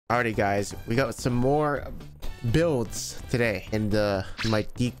Alrighty guys, we got some more builds today in my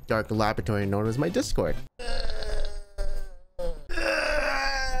deep dark laboratory known as my Discord.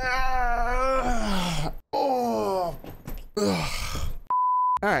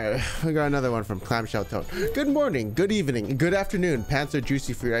 Alright, we got another one from Clamshell Toad. Good morning, good evening, good afternoon, Pants are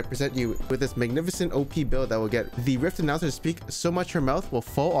juicy for you. I present you with this magnificent OP build that will get the Rift announcer to speak so much her mouth will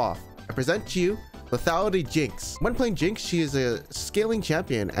fall off. I present to you Lethality Jinx. When playing Jinx, she is a scaling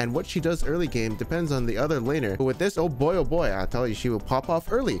champion, and what she does early game depends on the other laner. But with this, oh boy, I tell you, she will pop off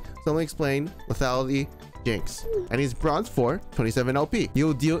early. So let me explain Lethality Jinx. And he's bronze 4, 27 LP.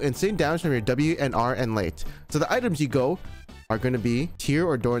 You'll deal insane damage from your W and R and late. So the items you go are going to be Tear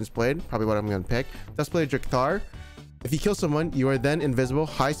or Doran's Blade, probably what I'm going to pick. Dustblade Drakthar. If you kill someone, you are then invisible.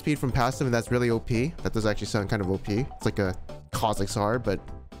 High speed from passive, and that's really OP. That does actually sound kind of OP. It's like a Cosmic Sar, but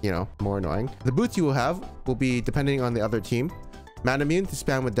you know, more annoying. The boots you will have will be depending on the other team. Manamune to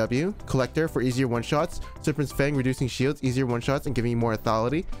spam with W. Collector for easier one-shots. Serpent's Fang reducing shields, easier one-shots, and giving you more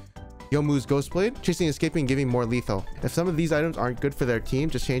lethality. Yomu's Ghostblade, chasing, escaping, giving more lethal. If some of these items aren't good for their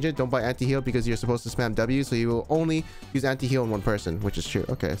team, just change it. Don't buy anti-heal because you're supposed to spam W, so you will only use anti-heal on one person, which is true.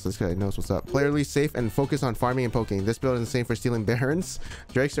 Okay, so this guy knows what's up. Play early, safe, and focus on farming and poking. This build is insane for stealing Barons,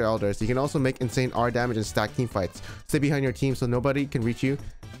 Drakes, or Elders. You can also make insane R damage and stack team fights. Stay behind your team so nobody can reach you,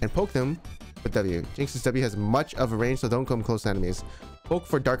 and poke them with W. Jinx's W has much of a range, so don't come close to enemies. Poke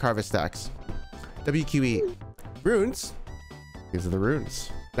for Dark Harvest stacks. WQE. Runes. These are the runes.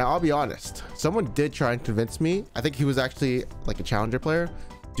 Now, I'll be honest. Someone did try and convince me. I think he was actually like a challenger player,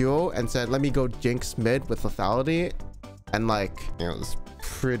 duo, and said, let me go Jinx mid with lethality. And like, you know, was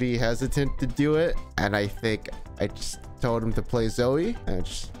pretty hesitant to do it. And I think I just told him to play Zoe and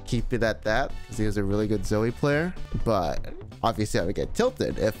just keep it at that because he was a really good Zoe player. But obviously I would get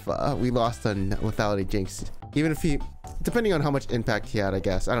tilted if we lost on lethality Jinx. Even if he, depending on how much impact he had, I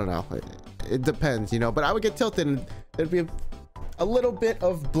guess. I don't know. It depends, you know, but I would get tilted and it'd be a little bit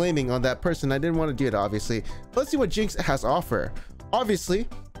of blaming on that person. I didn't want to do it, obviously. Let's see what Jinx has to offer. Obviously,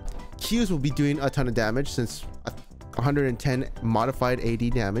 Qs will be doing a ton of damage since 110 modified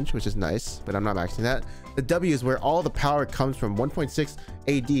AD damage, which is nice, but I'm not maxing that. The W is where all the power comes from. 1.6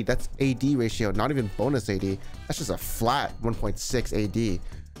 AD, that's AD ratio, not even bonus AD. That's just a flat 1.6 AD.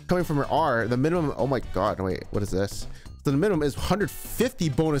 Coming from her R, the minimum, oh my god, wait, what is this? So the minimum is 150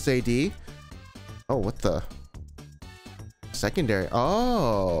 bonus AD. Oh, what the? Secondary.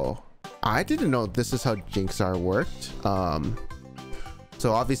 Oh, I didn't know this is how Jinx R worked.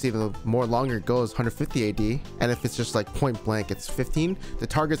 So obviously the more longer it goes, 150 AD, and if it's just like point blank, it's 15. The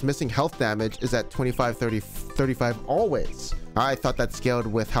target's missing health damage is at 25, 30, 35 always. I thought that scaled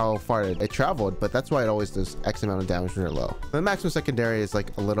with how far it traveled, but that's why it always does X amount of damage when you're low. The maximum secondary is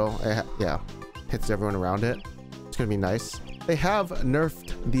like a little, yeah, hits everyone around it. It's gonna be nice. They have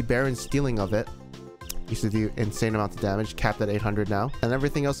nerfed the Baron stealing of it. Used to do insane amounts of damage, capped at 800 now, and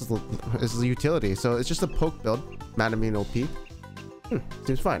everything else is a utility. So it's just a poke build. Manamune OP.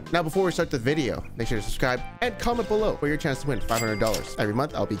 Seems fine. Now, before we start the video, make sure to subscribe and comment below for your chance to win $500. Every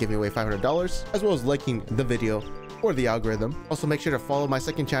month, I'll be giving away $500, as well as liking the video or the algorithm. Also, make sure to follow my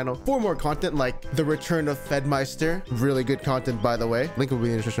second channel for more content like the return of Fedmeister. Really good content, by the way. Link will be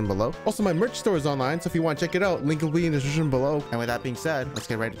in the description below. Also, my merch store is online, so if you want to check it out, link will be in the description below. And with that being said, let's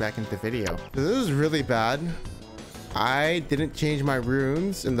get right back into the video. So this is really bad. I didn't change my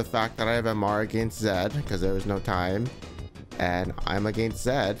runes in the fact that I have MR against Zed because there was no time. And I'm against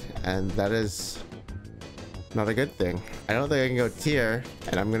Zed, and that is not a good thing. I don't think I can go tier,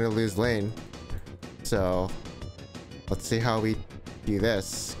 and I'm gonna lose lane. So let's see how we do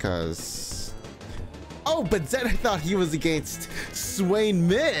this, because oh, but Zed, I thought he was against Swain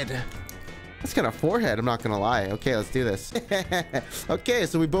mid. That's kind of forehead, I'm not gonna lie. Okay, let's do this. Okay,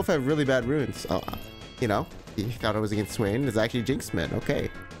 so we both have really bad runes. Oh, you know, he thought I was against Swain. It's actually Jinx mid. Okay,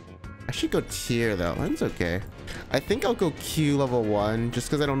 I should go tier though. That's okay. I think I'll go Q level 1 just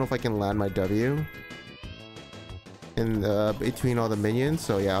because I don't know if I can land my W in between all the minions.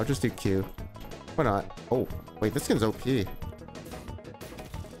 So yeah, I'll just do Q. Why not? Oh wait, this skin's OP.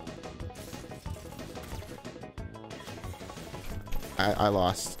 I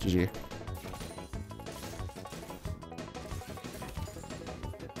lost. GG.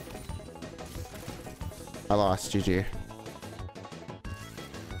 I lost. GG.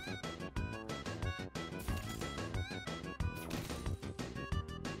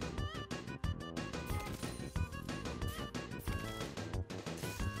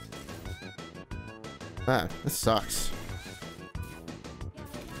 Ah, this sucks.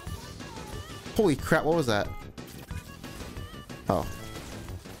 Holy crap, what was that? Oh.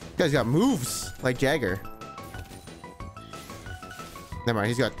 You guys got moves like Jagger. Never mind,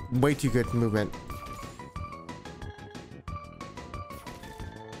 he's got way too good movement.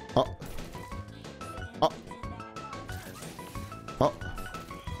 Oh. Oh. Oh.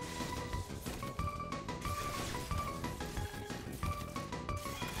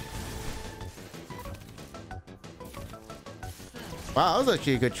 Wow, that was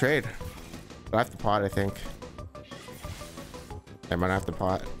actually a good trade. But I have to pot, I think. I might have to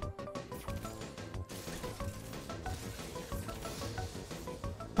pot.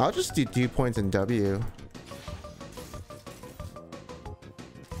 I'll just do 2 points in W.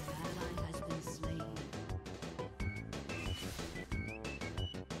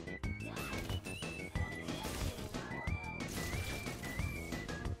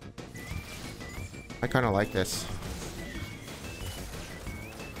 I kind of like this.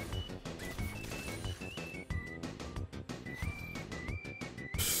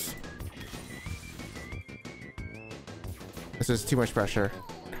 This is too much pressure.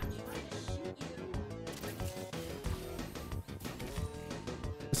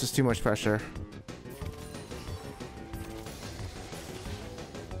 This is too much pressure.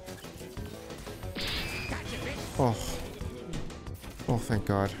 Oh. Oh, thank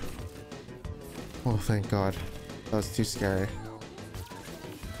God. Oh, thank God. That was too scary.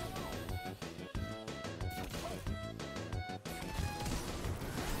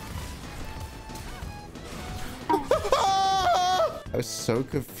 I was so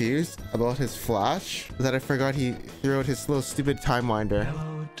confused about his flash that I forgot he threw out his little stupid time winder.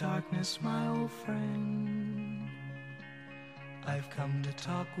 Hello, darkness, my old friend. I've come to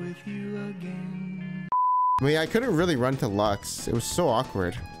talk with you again. I mean, I couldn't really run to Lux. It was so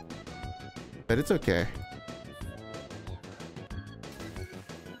awkward. But it's okay.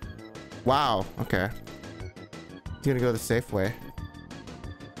 Wow. Okay. He's gonna go the safe way.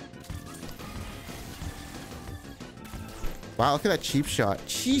 Wow, look at that cheap shot.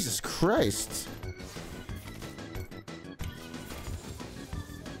 Jesus Christ.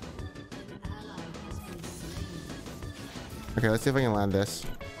 Okay, let's see if I can land this.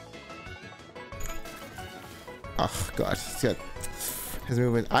 Oh, God. He's got his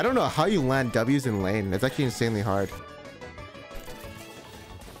movement. I don't know how you land W's in lane. It's actually insanely hard.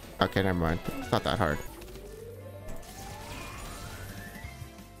 Okay, never mind. It's not that hard.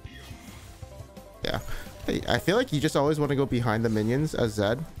 Yeah. I feel like you just always want to go behind the minions as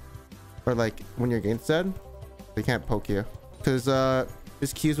Zed. Or like when you're against Zed, they can't poke you. Because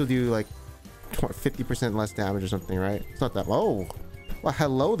his Qs will do like 50% less damage or something, right? It's not that. Oh, well,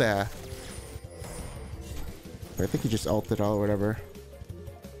 hello there. I think he just ulted all or whatever.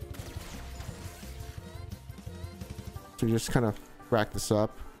 So we just kind of rack this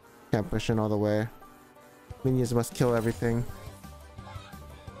up. Can't push in all the way. Minions must kill everything.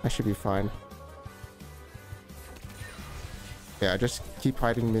 I should be fine. Yeah, just keep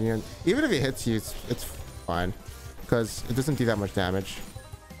hiding minion. Even if he hits you, it's fine. Because it doesn't do that much damage.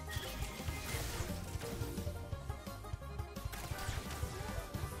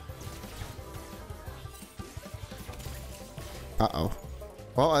 Uh-oh.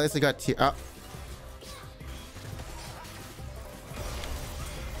 Well, at least I got T. Oh.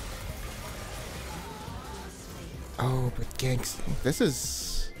 Oh, but Jinx. This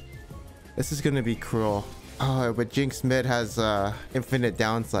is gonna be cruel. Oh, but Jinx mid has infinite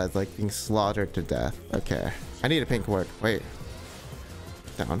downsides, like being slaughtered to death. Okay. I need a pink ward. Wait.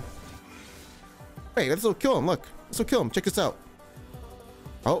 Down. Wait, let's go kill him. Look. Let's go kill him. Check this out.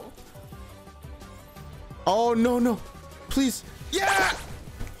 Oh. Oh, no, no. Please. Yeah!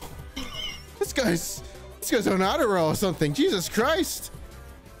 This guy's on Adderall or something. Jesus Christ.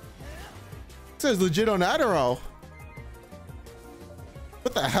 This guy's legit on Adderall.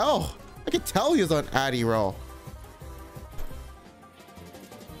 What the hell? I could tell he was on Adderall.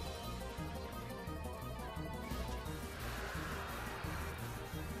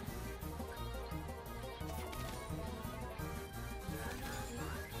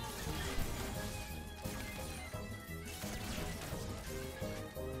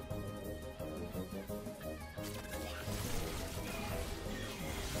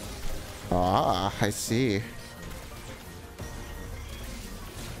 Ah, I see.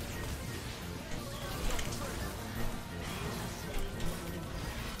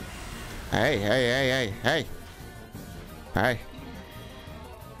 Hey, hey, hey, hey, hey. Hey.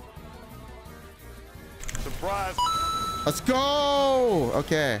 Surprise. Let's go.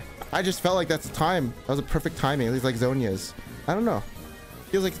 Okay. I just felt like that's the time. That was a perfect timing. At least like Zhonya's. I don't know.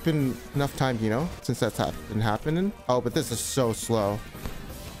 Feels like it's been enough time, you know, since that's been happening. Oh, but this is so slow.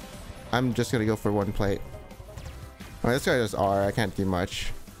 I'm just gonna go for one plate. Oh, this guy does R. I can't do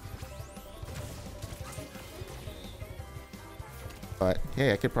much. But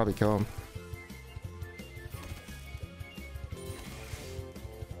hey, I could probably kill him.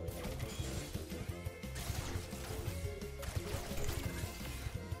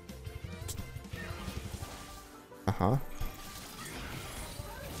 Uh-huh.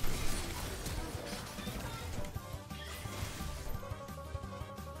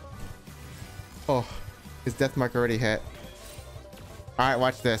 Oh, his death mark already hit. All right,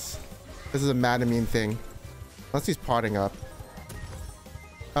 watch this. This is a mad immune thing. Unless he's potting up.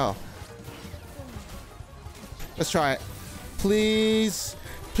 Oh. Let's try it. Please.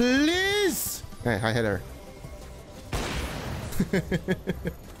 Please. Hey, I hit her.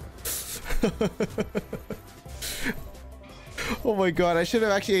 Oh my god, I should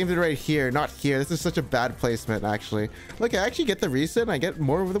have actually aimed it right here, not here. This is such a bad placement, actually. Look, I actually get the reset and I get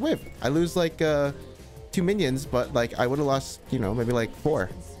more with the whip. I lose like 2 minions, but like I would have lost, you know, maybe like 4.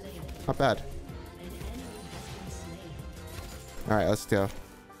 Not bad. All right, let's go.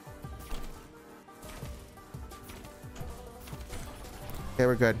 Okay,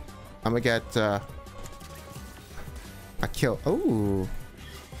 we're good. I'm gonna get a kill. Oh,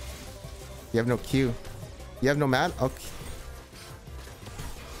 you have no Q. You have no man. Okay.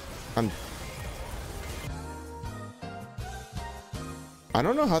 I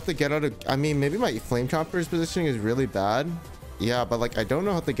don't know how to get out of. I mean, maybe my flame chomper's positioning is really bad. Yeah, but like I don't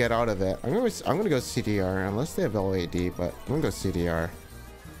know how to get out of it. I'm gonna go CDR unless they have LAD, but I'm gonna go CDR.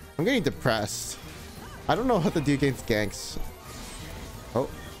 I'm getting depressed. I don't know how to do against ganks. Oh,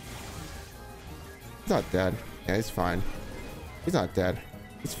 he's not dead. Yeah, he's fine. He's not dead.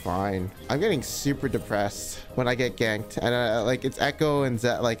 He's fine. I'm getting super depressed when I get ganked, and like it's Echo and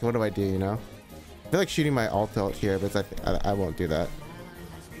Zed. Like, what do I do? You know, I feel like shooting my ult out here, but I won't do that.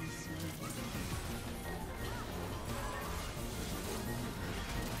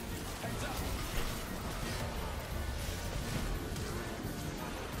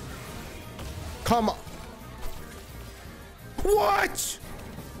 Come on. What?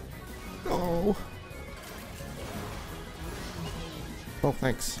 Oh. Oh,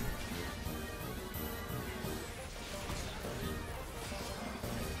 thanks.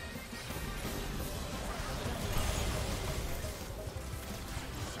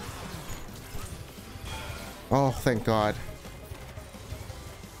 Oh, thank God.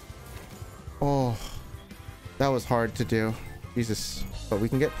 Oh, that was hard to do. Jesus. But we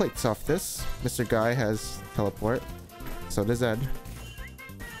can get plates off this. Mr. Guy has teleport. So does Ed.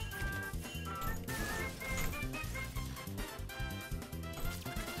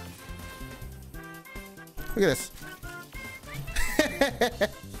 Look at this.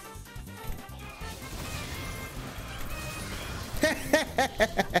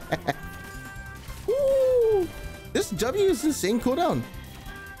 Woo! This W is insane cooldown.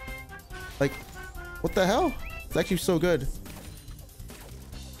 Like, what the hell? It's actually so good.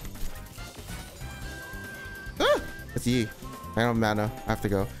 Ah! It's E. I don't have mana. I have to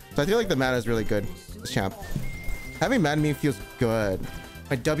go. So I feel like the mana is really good. This champ. Having mana meme feels good.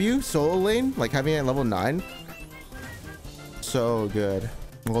 My W solo lane, like having it at level 9. So good.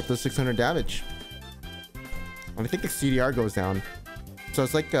 We'll up to 600 damage. And I think the CDR goes down. So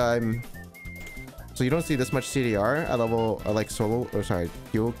it's like so you don't see this much CDR at level like solo or sorry,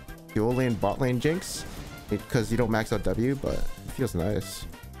 dual lane bot lane Jinx because you don't max out W, but it feels nice.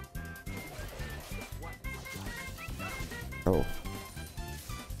 Oh.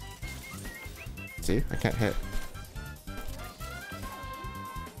 See, I can't hit.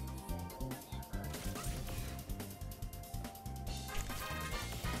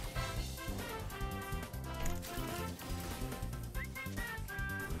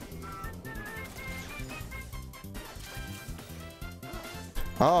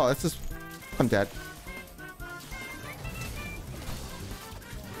 Oh, this is... I'm dead.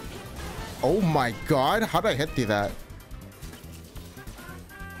 Oh my God, how did I hit through that?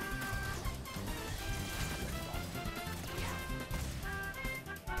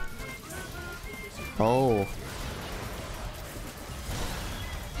 Oh.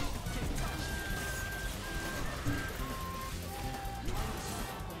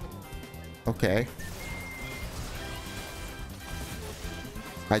 Okay.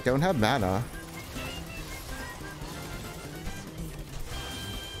 I don't have mana.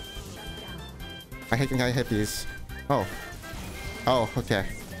 I hit these. Oh. Oh, okay.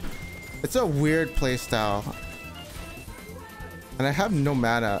 It's a weird playstyle. And I have no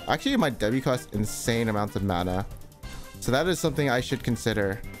mana. Actually, my W costs insane amounts of mana. So that is something I should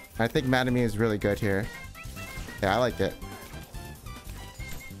consider. I think mana me is really good here. Yeah, I like it.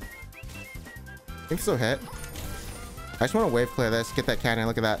 I think so hit. I just want to wave clear this. Get that cannon.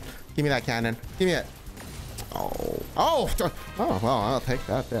 Look at that. Give me that cannon. Give me it. Oh. Oh, oh, well, I'll take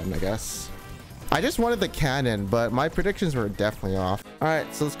that then, I guess. I just wanted the cannon, but my predictions were definitely off. All right,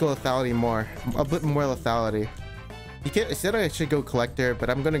 so let's go lethality more. A bit more lethality. I said I should go collector, but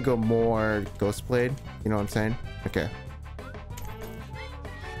I'm gonna go more ghost blade. You know what I'm saying? Okay.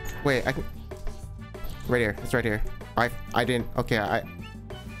 Wait, I can... Right here. It's right here. I didn't... Okay,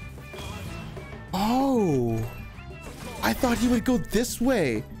 Oh! I thought he would go this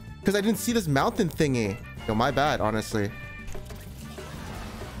way because I didn't see this mountain thingy. Yo, my bad, honestly.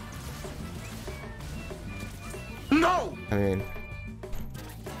 No! I mean...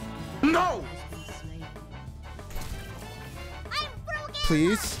 No!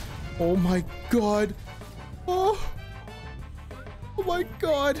 Please? Oh my god. Oh. Oh my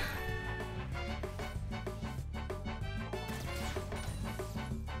god.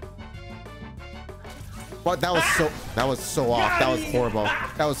 What? That was so off. That was horrible.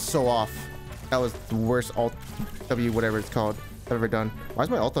 That was so off. That was the worst alt W whatever it's called I've ever done. Why is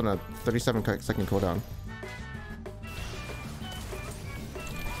my ult on a 37-second cooldown?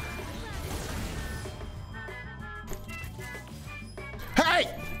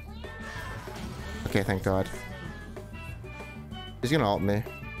 Hey! Okay, thank god. She's gonna ult me.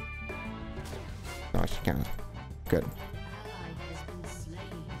 No, she can't. Good.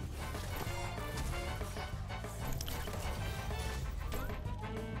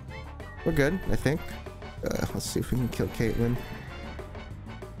 We're good, I think. Let's see if we can kill Caitlyn.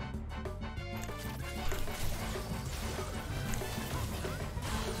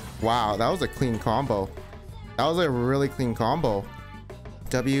 Wow, that was a clean combo. That was a really clean combo.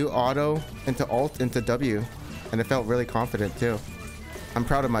 W auto into alt into W. And it felt really confident too. I'm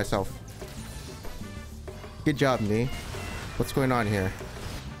proud of myself. Good job, me. What's going on here?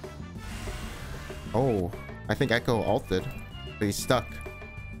 Oh, I think Echo ulted, but he's stuck.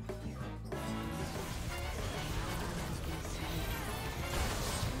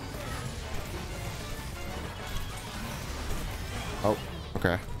 Oh,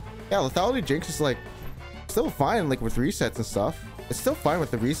 okay. Yeah, lethality jinx is like still fine, like with resets and stuff. It's still fine with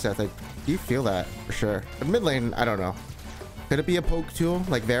the resets. Like, you feel that for sure. But mid lane, I don't know. Could it be a poke tool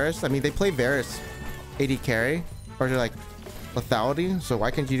like Varus? I mean, they play Varus AD carry, or they're like lethality. So why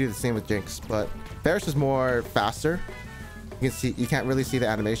can't you do the same with Jinx? But Varus is more faster. You can see, you can't really see the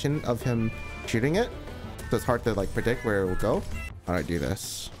animation of him shooting it, so it's hard to like predict where it will go. All right, do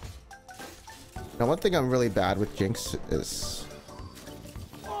this. Now, one thing I'm really bad with Jinx is.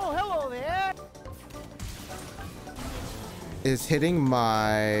 Is hitting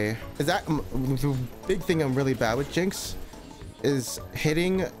my... Is that... The big thing I'm really bad with Jinx is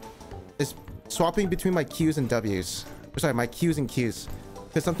hitting... Is swapping between my Qs and Ws. Sorry, my Qs and Qs.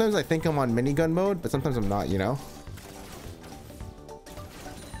 Because sometimes I think I'm on minigun mode, but sometimes I'm not, you know?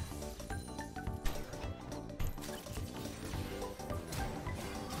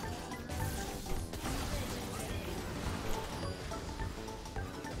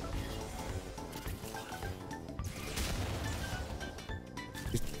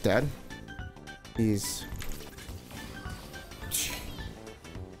 Dead. He's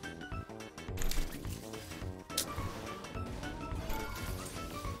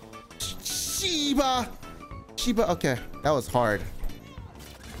Shiba. Okay, that was hard.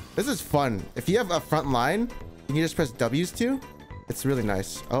 This is fun. If you have a front line, you can just press W's too. It's really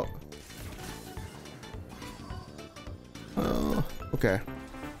nice. Oh, okay.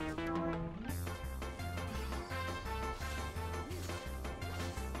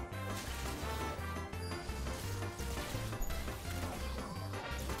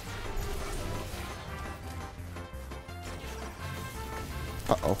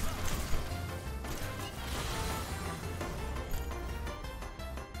 Uh-oh.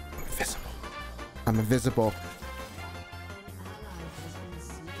 Invisible. I'm invisible.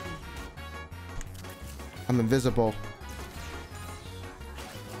 I'm invisible.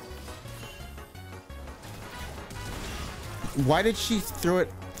 Why did she throw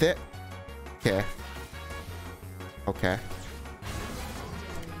it thick? Okay. Okay.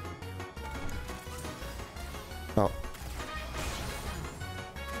 Oh.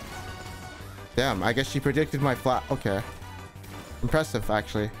 Damn, I guess she predicted my flat. Okay. Impressive,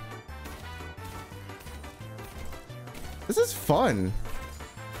 actually. This is fun.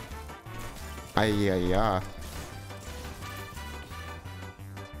 Yeah.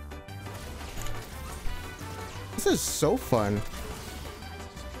 This is so fun.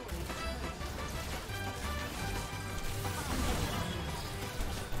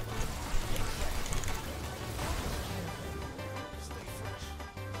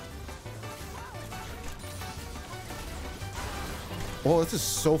 Oh, this is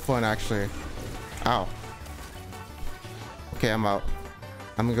so fun, actually. Ow. Okay, I'm out.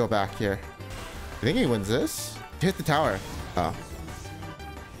 I'm gonna go back here. I think he wins this. Hit the tower. Oh.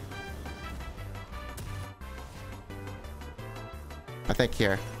 I think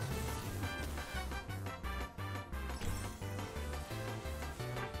here.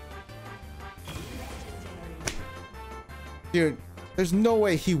 Dude, there's no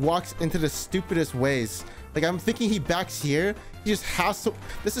way he walks into the stupidest ways. Like, I'm thinking he backs here. He just has to.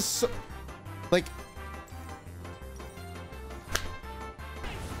 This is so. Like.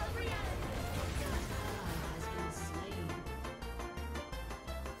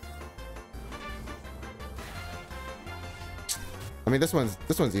 I mean, this one's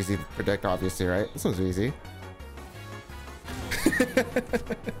easy to predict, obviously, right? This one's easy.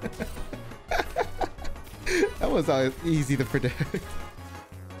 That was easy to predict.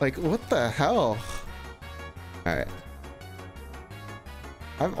 Like, what the hell? All right.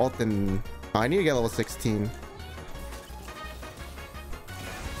 I'm ulting. Oh, I need to get level 16.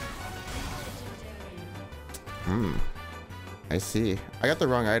 I see. I got the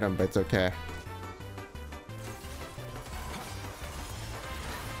wrong item, but it's okay.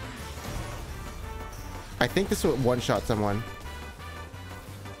 I think this will one-shot someone.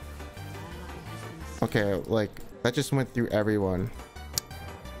 Okay, like, that just went through everyone.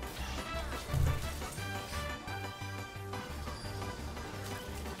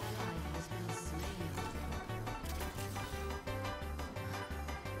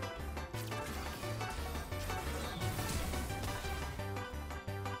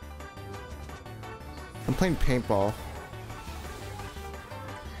 I'm playing paintball.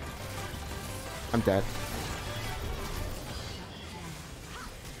 I'm dead.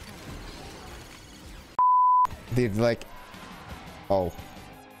 Dude, like, oh,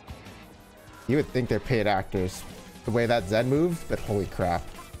 you would think they're paid actors the way that Zed moved, but holy crap.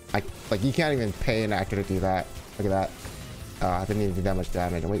 Like, you can't even pay an actor to do that. Look at that. I didn't even do that much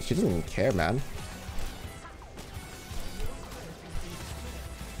damage. Wait, she doesn't even care, man.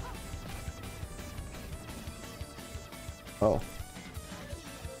 Oh.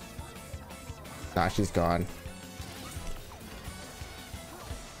 Nah, she's gone.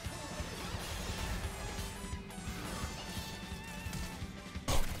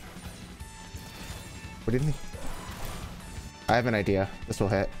 What do you think? I have an idea. This will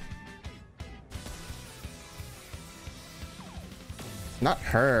hit. Not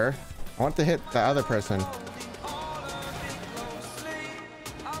her. I want to hit the other person.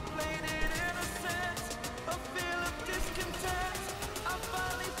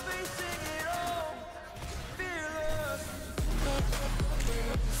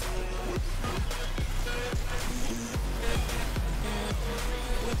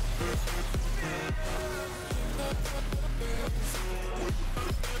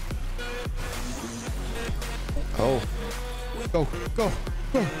 Oh. Go, go,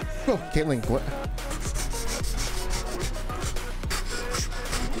 go, go. Caitlyn, what?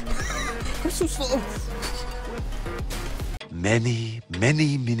 I'm so slow. Many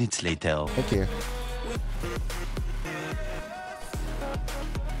minutes later. Thank you.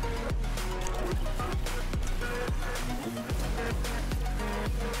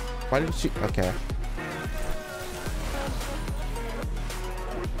 Why didn't she? Okay.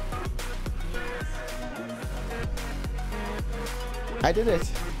 I did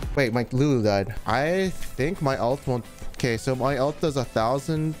it. Wait, my Lulu died. I think my ult won't. Okay, so my ult does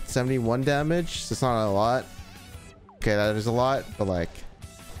 1,071 damage. So it's not a lot. Okay, that is a lot, but like,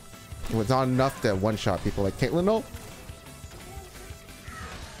 it's not enough to one-shot people like Caitlyn. No.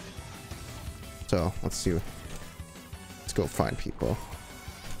 So let's see. Let's go find people.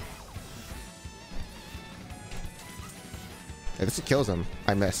 Hey, this kills him.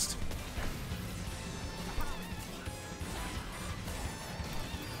 I missed.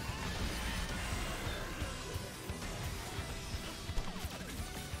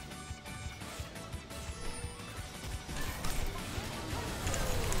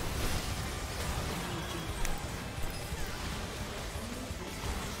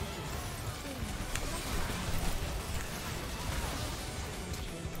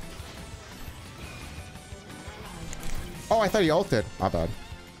 Oh, I thought he ulted. My bad.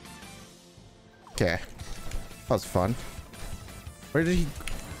 Okay. That was fun. Where did he...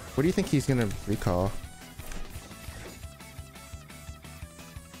 What do you think he's gonna recall?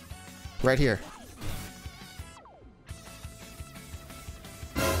 Right here.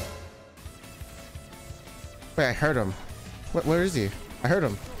 Wait, I heard him. Where is he? I heard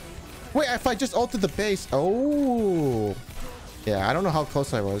him. Wait, if I just ulted the base. Oh. Yeah, I don't know how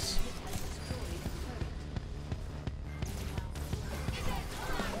close I was.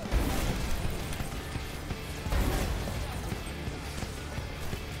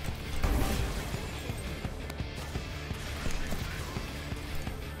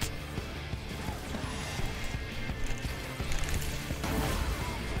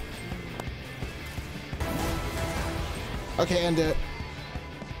 Okay, end it.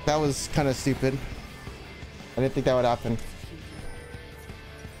 That was kind of stupid. I didn't think that would happen.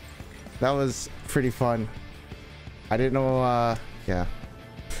 That was pretty fun. I didn't know, yeah.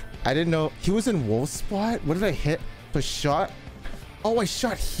 I didn't know he was in wolf spot. What did I hit? A shot? Oh, I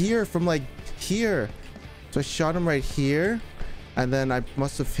shot here from like here. So I shot him right here. And then I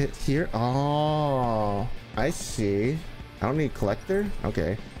must have hit here. Oh, I see. I don't need collector.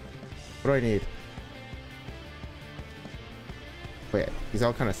 Okay. What do I need? Wait, these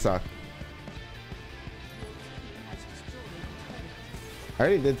all kind of suck. I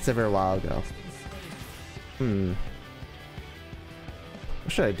already did Sever a while ago. What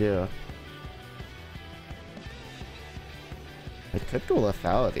should I do? I could do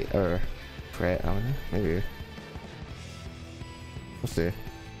lethality or crit. I don't know. Maybe. We'll see.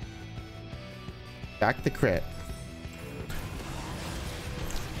 Back the crit.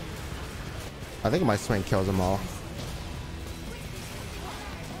 I think my swing kills them all.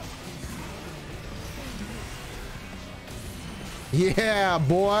 Yeah,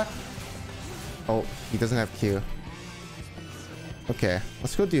 boy. Oh, he doesn't have Q. Okay,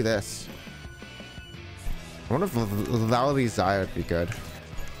 let's go do this. I wonder if lethality Zaya would be good.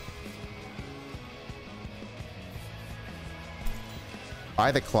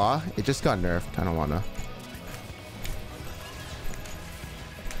 Buy the claw. It just got nerfed. I don't wanna.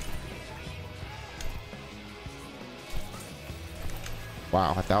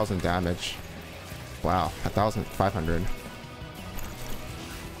 Wow, 1,000 damage. Wow, 1,500.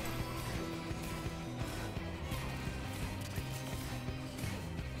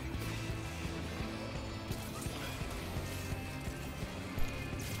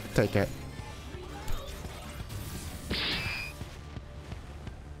 Take it.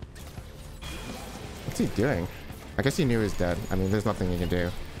 What's he doing? I guess he knew he was dead. I mean, there's nothing he can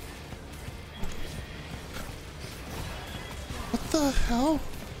do. What the hell?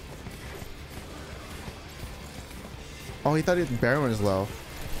 Oh, he thought Baron was low.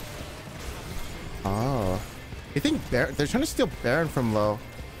 Oh. You think Baron? They're trying to steal Baron from low.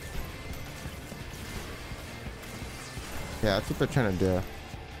 Yeah, that's what they're trying to do.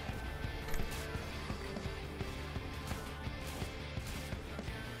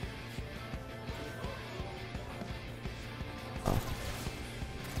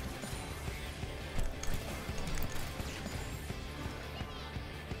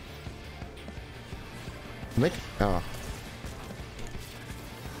 Make oh.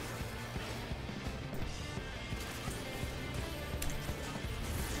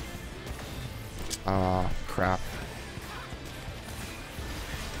 Ah, crap.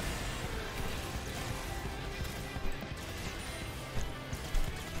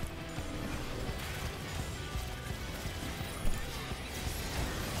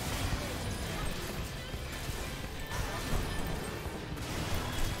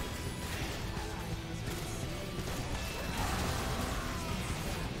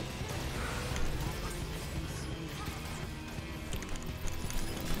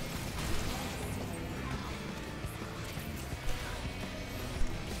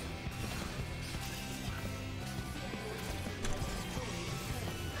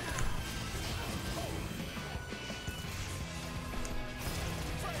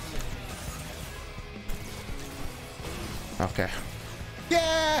 Okay.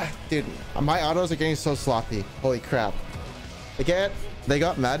 Yeah! Dude, my autos are getting so sloppy. Holy crap. They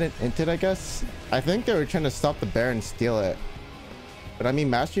got mad into it, I guess. I think they were trying to stop the bear and steal it. But I mean,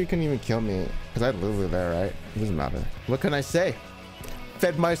 Master, you couldn't even kill me. Because I had Lulu there, right? It doesn't matter. What can I say?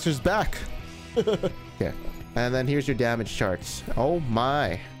 Fedmeister's back. Okay. And then here's your damage charts. Oh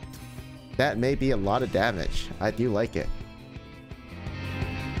my. That may be a lot of damage. I do like it.